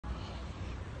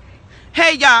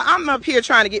Hey, y'all, I'm up here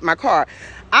trying to get my car.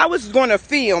 I was going to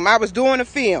film. I was doing a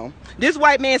film. This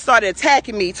white man started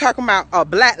attacking me, talking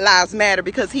about Black Lives Matter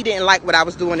because he didn't like what I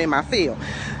was doing in my film.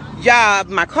 Y'all,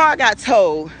 my car got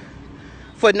towed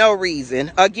for no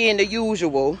reason. Again, the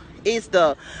usual. It's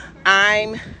they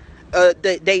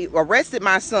arrested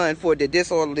my son for the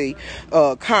disorderly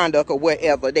conduct or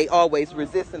whatever. They always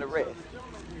resist an arrest.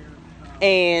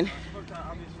 And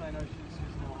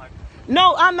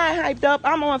no, I'm not hyped up.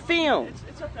 I'm on film.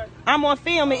 It's okay. I'm on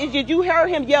film. You heard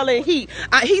him yelling. He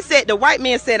said, the white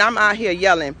man said, I'm out here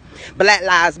yelling Black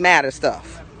Lives Matter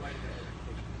stuff.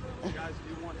 You guys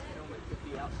do want to film it,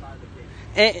 could be outside the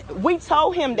gate. And we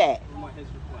told him that. We want his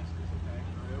request,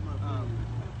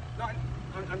 okay?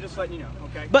 I'm just letting you know,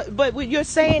 okay? But you're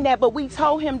saying that, but we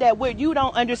told him that. What you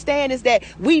don't understand is that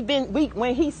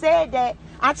when he said that,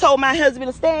 I told my husband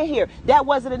to stand here. That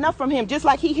wasn't enough from him. Just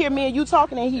like he hear me and you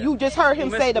talking, and you just heard him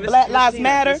say the Black Lives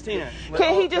Matter.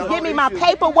 Can he just give me my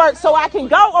paperwork so I can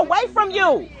go away from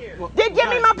you? Then give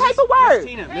me my paperwork.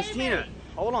 Miss Tina,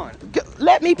 hold on.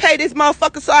 Let me pay this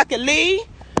motherfucker so I can leave.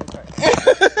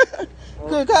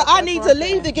 Because I need to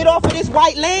leave to get off of this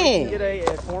white land. Get a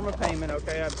form of payment,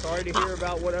 okay? I'm sorry to hear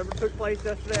about whatever took place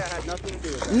yesterday. I had nothing to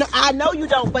do with it. No, I know you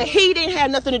don't, but he didn't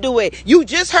have nothing to do with it. You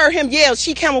just heard him yell,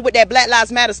 she coming with that Black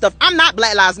Lives Matter stuff. I'm not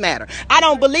Black Lives Matter. I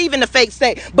don't believe in the fake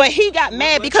state. But he got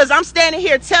mad because I'm standing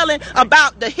here telling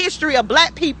about the history of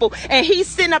black people, and he's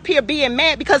sitting up here being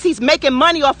mad because he's making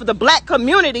money off of the black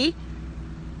community.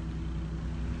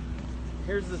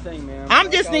 Here's the thing, man. I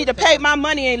just need to pay my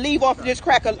money and leave off of this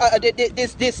crack,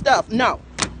 this stuff. No,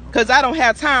 because I don't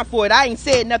have time for it. I ain't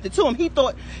said nothing to him. He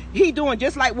thought he doing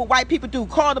just like what white people do.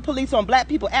 Call the police on black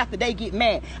people after they get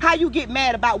mad. How you get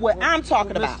mad about what I'm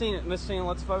talking about? Miss Tina,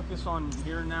 let's focus on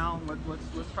here now.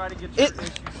 Let's try to get your issue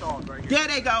solved right here. There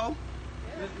they go.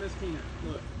 Miss Tina,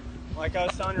 look. Like I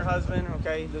was telling your husband,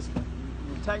 okay, this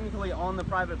technically on the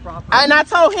private property. And I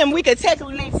told him we could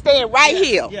technically stand right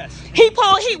here. Yes.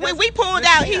 When we pulled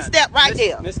out, he stepped right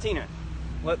there. Miss Tina,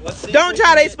 let's see. Don't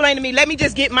try to explain to me. Let me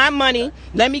just get my money.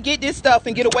 Let me get this stuff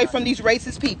and get away from these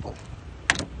racist people.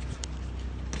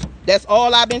 That's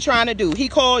all I've been trying to do. He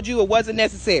called you. It wasn't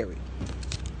necessary.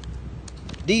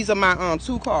 These are my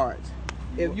 2 cards.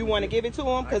 If you want to give it to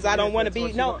him, because I don't want to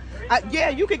be yeah,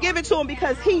 you could give it to him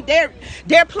because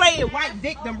they're playing white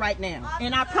victim right now,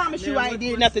 and I promise you I ain't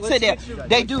did nothing to them.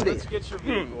 They do this.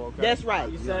 That's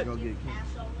right.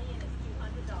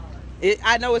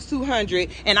 I know it's $200,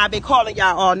 and I've been calling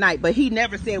y'all all night, but he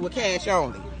never said with cash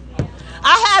only.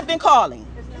 I have been calling.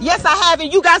 Yes, I have,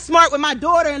 and you got smart with my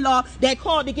daughter-in-law that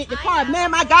called to get the card.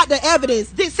 Ma'am, I got the evidence.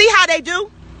 See how they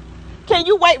do? Can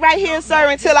you wait right here, sir,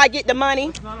 until I get the money?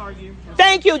 Let's not argue.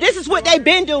 Thank you. This is what they've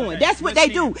been doing. That's what they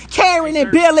do. Karen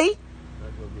and Billy.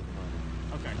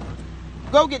 Okay.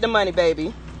 Go get the money,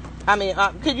 baby. I mean,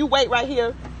 can you wait right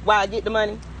here while I get the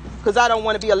money? Because I don't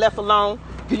want to be left alone.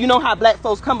 Because you know how black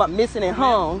folks come up missing and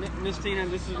hung. Miss Tina,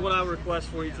 this is what I request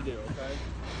for you to do, okay?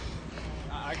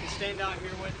 I can stand out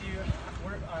here with you.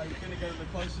 We're going to go to the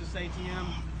closest ATM.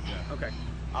 Yeah. Okay.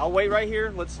 I'll wait right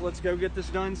here. Let's go get this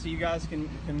done so you guys can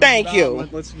thank you.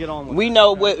 Let's get on with it. We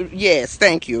know what. Yes,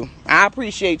 thank you. I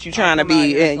appreciate you trying to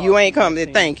be, and you ain't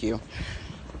coming. Thank you.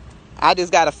 I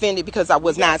just got offended because I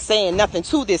was not saying nothing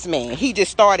to this man. He just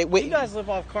started with. You guys live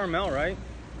off Carmel, right?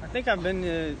 I think I've been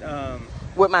to.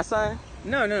 With my son?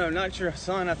 No, not your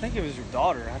son. I think it was your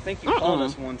daughter. I think you called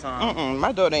us one time.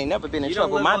 My daughter ain't never been in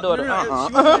trouble. My daughter,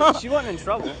 she wasn't in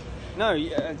trouble. No,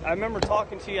 I remember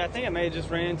talking to you. I think I may have just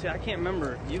ran into. I can't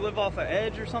remember. You live off of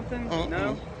Edge or something?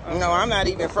 No. Okay. No, I'm not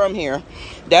even from here.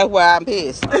 That's why I'm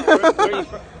pissed. Where are you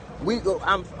from? We go.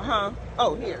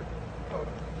 Oh, here.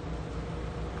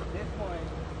 This point is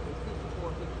 54.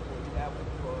 You got one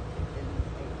for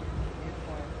this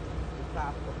point is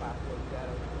 544. You got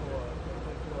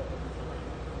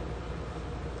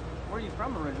Where are you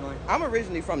from originally? I'm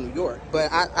originally from New York,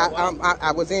 but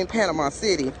I was in Panama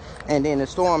City, and then the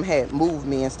storm had moved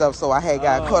me and stuff, so I had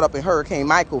got caught up in Hurricane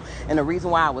Michael. And the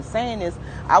reason why I was saying this,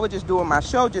 I was just doing my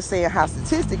show, just saying how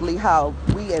statistically how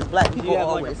we as black people Do you have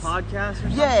always. Like a podcast or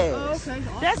something? Yes. Oh, okay. Awesome.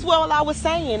 That's what I was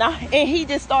saying. And he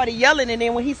just started yelling, and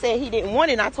then when he said he didn't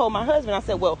want it, I told my husband, I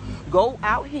said, well, go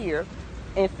out here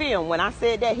and film. When I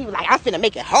said that, he was like, I'm finna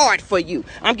make it hard for you.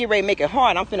 I'm getting ready to make it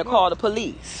hard. I'm finna call the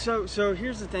police. So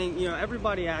here's the thing,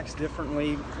 everybody acts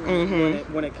differently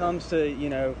when it comes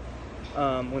to,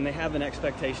 when they have an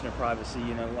expectation of privacy,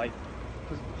 like,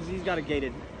 because he's got a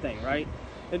gated thing, right?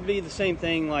 It'd be the same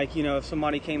thing, like, you know, if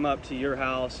somebody came up to your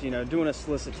house, you know, doing a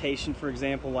solicitation, for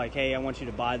example, like, hey, I want you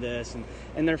to buy this,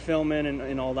 and they're filming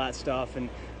and all that stuff, and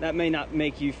that may not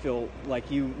make you feel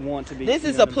like you want to be. This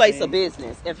is a place of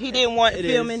business. If he didn't want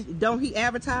filming, don't he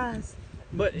advertise?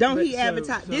 Don't he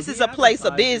advertise? This is a place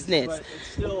of business. But it's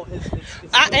still,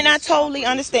 and I totally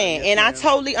understand. And I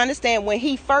totally understand when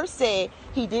he first said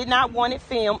he did not want it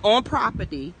filmed on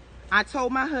property. I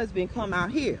told my husband, come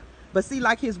out here. But see,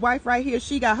 like his wife right here,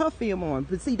 she got her film on.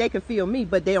 But see, they can film me,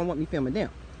 but they don't want me filming them.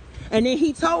 And then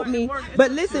he told me,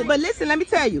 but listen, let me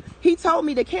tell you. He told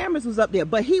me the cameras was up there,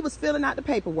 but he was filling out the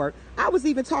paperwork. I was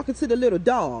even talking to the little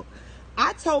dog.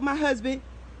 I told my husband,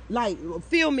 like,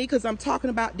 film me because I'm talking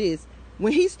about this.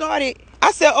 When he started,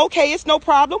 I said, okay, it's no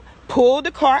problem. Pull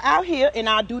the car out here and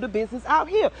I'll do the business out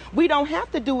here. We don't have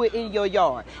to do it in your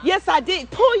yard. Yes, I did.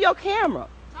 Pull your camera.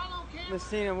 Miss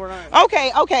Tina, we're not.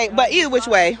 Okay, but either which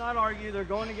way. Let's not argue. They're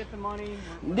going to get the money.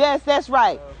 Yes, that's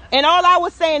right. And all I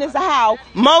was saying is how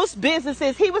most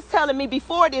businesses, he was telling me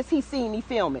before this, he seen me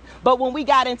filming. But when we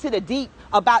got into the deep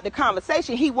about the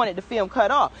conversation, he wanted the film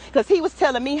cut off. Because he was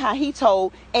telling me how he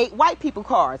told 8 white people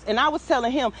cars. And I was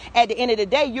telling him, at the end of the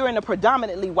day, you're in a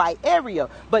predominantly white area.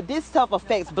 But this stuff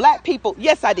affects black people.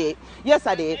 Yes, I did.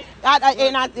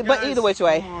 But either which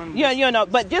way. You know,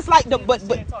 but just like but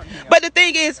the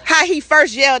thing is, how he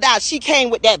first yelled out, she came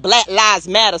with that Black Lives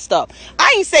Matter stuff.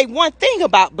 I ain't say one thing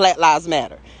about Black Lives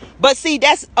Matter. But see,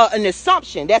 that's an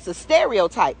assumption. That's a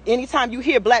stereotype. Anytime you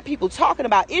hear black people talking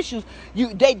about issues,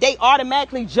 they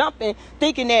automatically jump in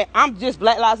thinking that I'm just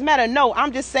Black Lives Matter. No,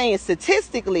 I'm just saying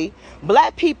statistically,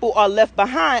 black people are left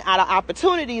behind out of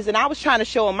opportunities. And I was trying to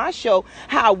show on my show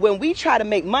how when we try to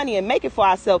make money and make it for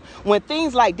ourselves, when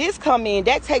things like this come in,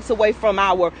 that takes away from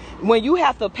when you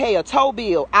have to pay a tow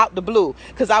bill out the blue.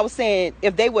 Because I was saying,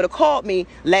 if they would have called me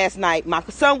last night, my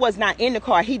son was not in the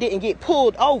car. He didn't get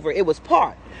pulled over. It was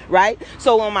parked. Right?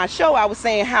 So on my show, I was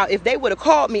saying how if they would have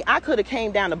called me, I could have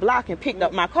came down the block and picked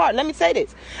up my car. Let me say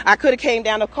this. I could have came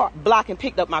down the block and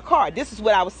picked up my car. This is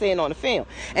what I was saying on the film.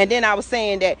 And then I was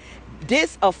saying that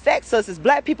this affects us as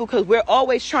black people because we're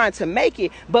always trying to make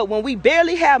it. But when we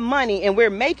barely have money and we're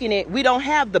making it, we don't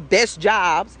have the best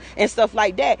jobs and stuff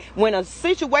like that. When a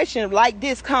situation like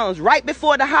this comes right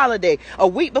before the holiday, a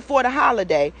week before the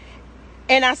holiday,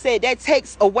 and I said that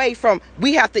takes away from,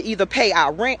 we have to either pay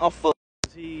our rent or food.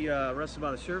 He arrested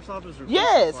by the sheriff's office? Or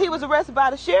yes, he was arrested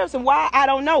by the sheriff's, and why, I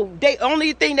don't know.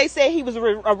 Only thing they said, he was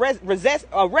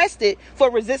arrested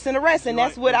for resisting arrest, and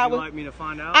that's what I was. Would you like me to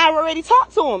find out? I already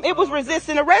talked to him. It was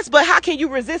resisting arrest, but how can you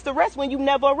resist arrest when you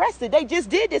never arrested? They just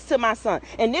did this to my son,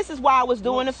 and this is why I was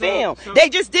doing the film. They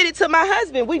just did it to my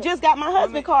husband. We just got my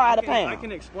husband's car out of pound. I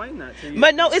can explain that to you.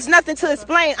 But no, it's nothing to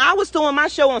explain. I was doing my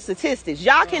show on statistics.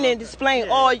 Y'all can explain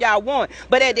all y'all want,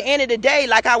 but at the end of the day,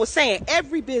 like I was saying,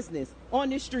 every business on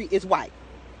this street is white.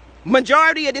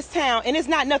 Majority of this town, and it's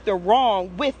not nothing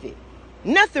wrong with it.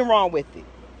 Nothing wrong with it.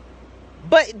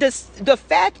 But the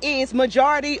fact is,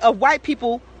 majority of white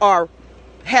people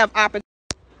have opportunity.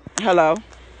 Hello.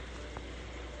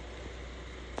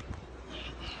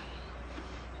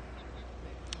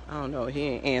 I don't know. He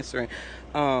ain't answering.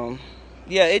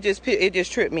 Yeah, it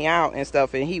just tripped me out and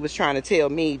stuff. And he was trying to tell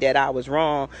me that I was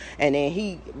wrong. And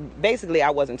then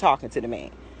I wasn't talking to the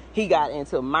man. He got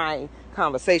into my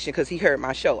conversation because he heard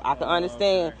my show. I can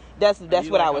understand. Okay. That's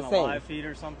what I was saying. Live feed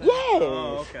or something? Yes.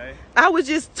 Oh, okay. I was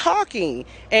just talking,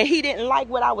 and he didn't like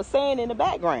what I was saying in the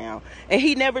background, and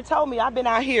he never told me. I've been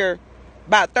out here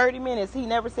about 30 minutes. He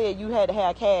never said you had to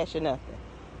have cash or nothing.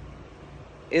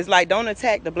 It's like, don't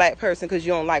attack the black person because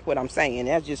you don't like what I'm saying.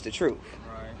 That's just the truth.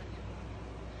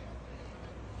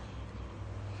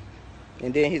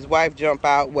 And then his wife jump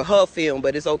out with her film,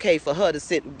 but it's okay for her to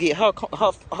sit, get her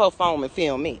phone and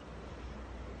film me.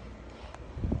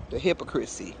 The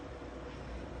hypocrisy.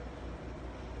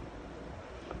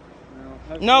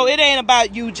 No, it ain't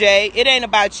about you, Jay. It ain't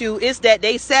about you. It's that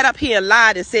they sat up here and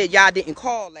lied and said y'all didn't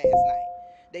call last night.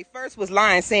 They first was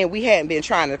lying, saying we hadn't been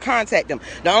trying to contact them.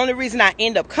 The only reason I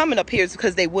end up coming up here is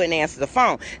because they wouldn't answer the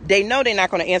phone. They know they're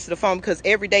not going to answer the phone because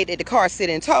every day that the car sit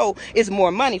in tow is more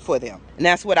money for them. And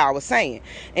that's what I was saying.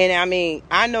 And I mean,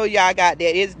 I know y'all got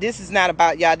that. This is not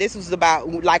about y'all. This was about,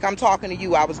 like I'm talking to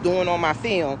you, I was doing on my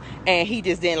film, and he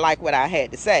just didn't like what I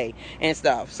had to say and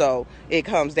stuff. So it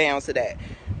comes down to that.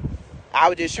 I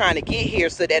was just trying to get here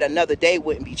so that another day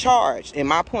wouldn't be charged. And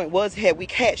my point was, had we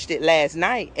catched it last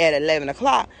night at 11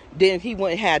 o'clock, then he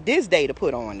wouldn't have this day to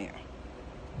put on there.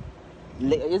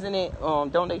 Isn't it,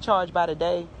 don't they charge by the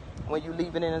day when you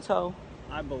leave it in a tow?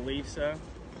 I believe so.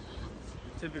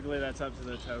 Typically that's up to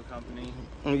the tow company.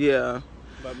 Yeah.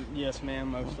 But yes,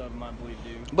 ma'am, most of them I believe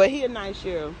do. But he a nice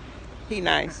sheriff. He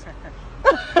nice.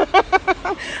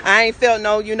 I ain't felt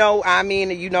no, I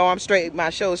mean, I'm straight. My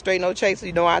show is Straight No Chaser.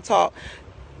 I talk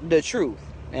the truth.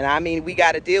 And I mean, we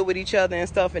got to deal with each other and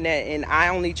stuff and that. And I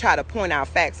only try to point out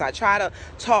facts. I try to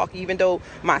talk, even though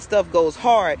my stuff goes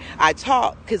hard. I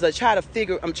talk because I'm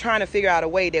trying to figure out a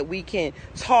way that we can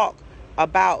talk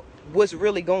about what's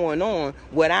really going on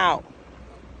without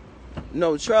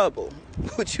no trouble.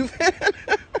 What you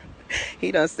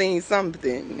he done seen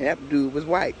something. That dude was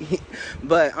white.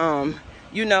 But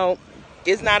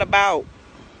it's not about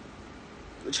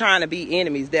trying to be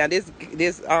enemies. Now this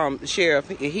sheriff,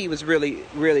 he was really,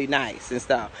 really nice and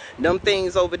stuff. Them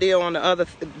things over there on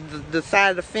the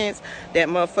side of the fence, that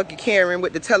motherfucker Karen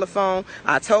with the telephone,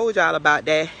 I told y'all about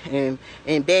that.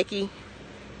 And Becky,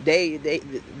 they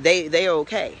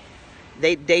okay.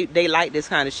 They like this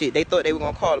kind of shit. They thought they were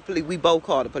gonna call the police. We both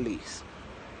called the police.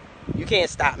 You can't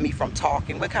stop me from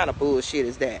talking. What kind of bullshit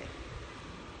is that?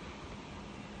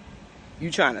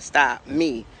 You trying to stop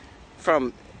me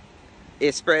from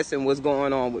expressing what's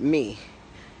going on with me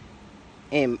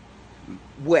and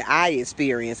what I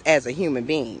experience as a human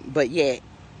being. But yet,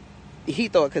 he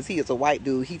thought because he is a white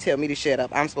dude, he tell me to shut up.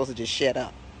 I'm supposed to just shut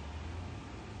up.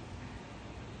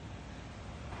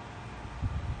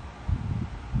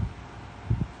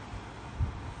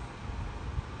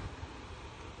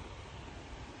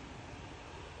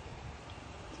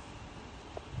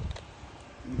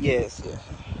 Yes.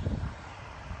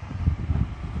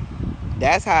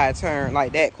 That's how it turned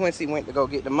like that. Quincy went to go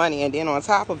get the money, and then on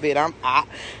top of it,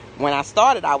 when I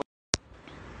started, I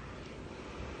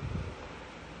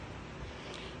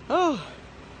was,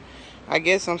 I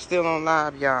guess I'm still on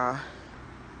live, y'all.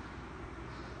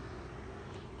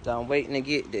 So I'm waiting to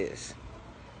get this.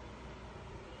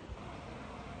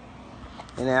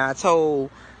 And then I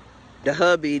told the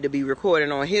hubby to be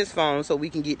recording on his phone so we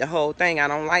can get the whole thing. I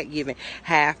don't like giving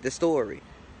half the story.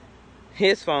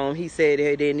 His phone, he said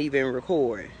it didn't even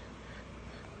record.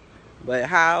 But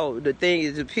how the thing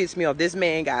is, it pissed me off. This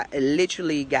man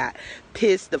literally got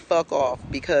pissed the fuck off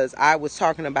because I was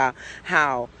talking about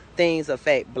how things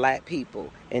affect black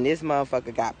people. And this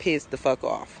motherfucker got pissed the fuck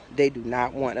off. They do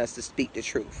not want us to speak the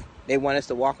truth. They want us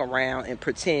to walk around and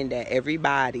pretend that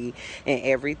everybody and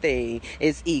everything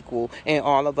is equal and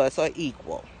all of us are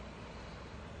equal.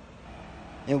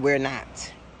 And we're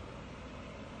not.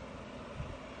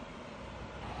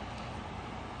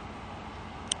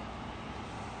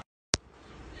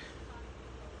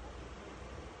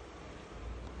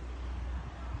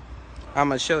 I'm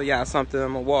going to show y'all something.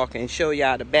 I'm going to walk and show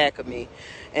y'all the back of me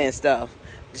and stuff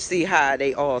to see how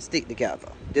they all stick together.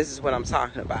 This is what I'm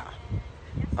talking about.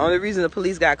 Only reason the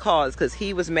police got called is because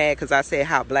he was mad because I said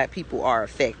how black people are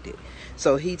affected.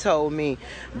 So he told me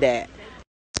that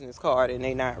business card and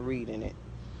they not reading it.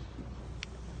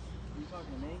 You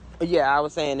talking to me? Yeah, I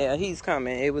was saying that he's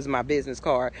coming. It was my business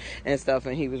card and stuff,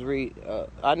 and he was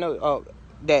I know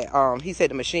that he said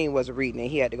the machine wasn't reading it.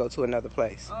 He had to go to another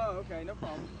place. Oh, okay, no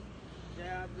problem.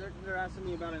 Yeah, they're asking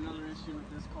me about another issue with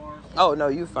this car. So oh no,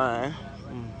 you fine.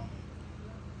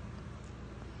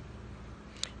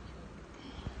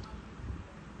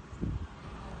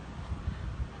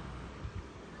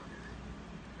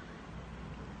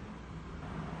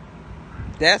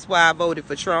 That's why I voted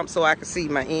for Trump, so I could see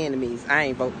my enemies. I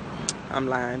ain't vote. I'm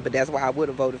lying, but that's why I would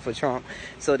have voted for Trump,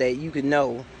 so that you can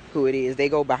know who it is. They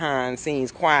go behind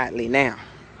scenes quietly now.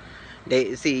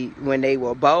 They see when they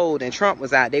were bold and Trump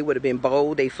was out, they would have been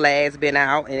bold. They flags been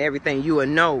out and everything. You will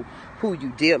know who you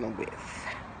dealing with.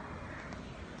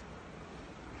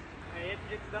 Hey,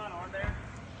 it's done, aren't there?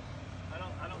 I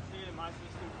don't see it in my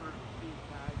system for these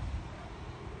tags.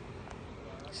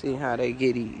 See how they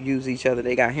use each other.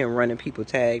 They got him running people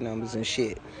tag numbers and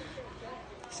shit.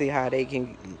 See how they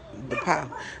can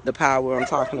the power I'm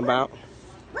talking about.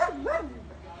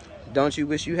 Don't you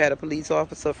wish you had a police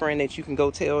officer friend that you can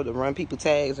go tell to run people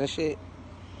tags and shit?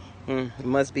 It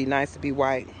must be nice to be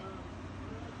white.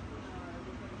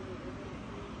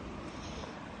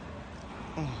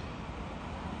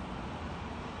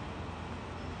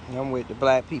 I'm with the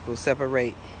black people.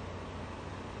 Separate.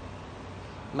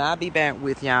 I'll be back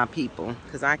with y'all people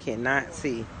because I cannot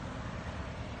see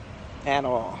at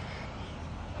all.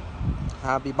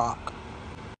 I'll be back.